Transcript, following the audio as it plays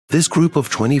This group of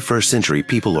 21st century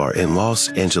people are in Los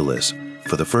Angeles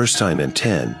for the first time in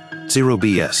 10, 0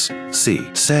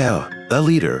 BSC. Seythe, the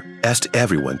leader, asked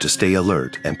everyone to stay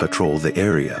alert and patrol the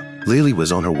area. Lily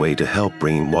was on her way to help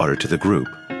bringing water to the group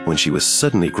when she was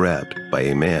suddenly grabbed by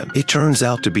a man. It turns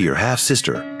out to be her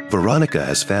half-sister. Veronica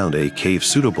has found a cave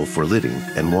suitable for living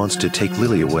and wants to take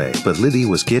Lily away. But Lily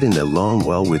was getting along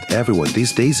well with everyone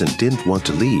these days and didn't want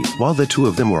to leave. While the two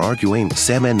of them were arguing,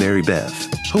 Sam and Mary Beth,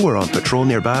 who were on patrol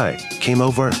nearby, came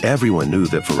over. Everyone knew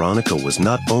that Veronica was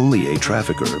not only a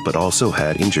trafficker but also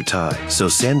had injured ties. So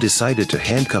Sam decided to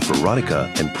handcuff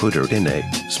Veronica and put her in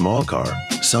a small car.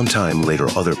 Sometime later,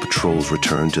 other patrols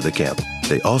returned to the camp.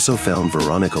 They also found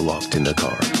Veronica locked in the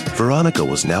car. Veronica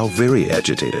was now very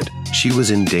agitated. She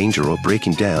was in danger of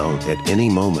breaking down at any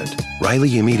moment.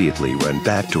 Riley immediately ran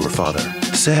back to her father.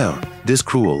 Seythe, this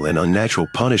cruel and unnatural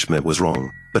punishment was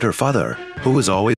wrong, but her father, who was always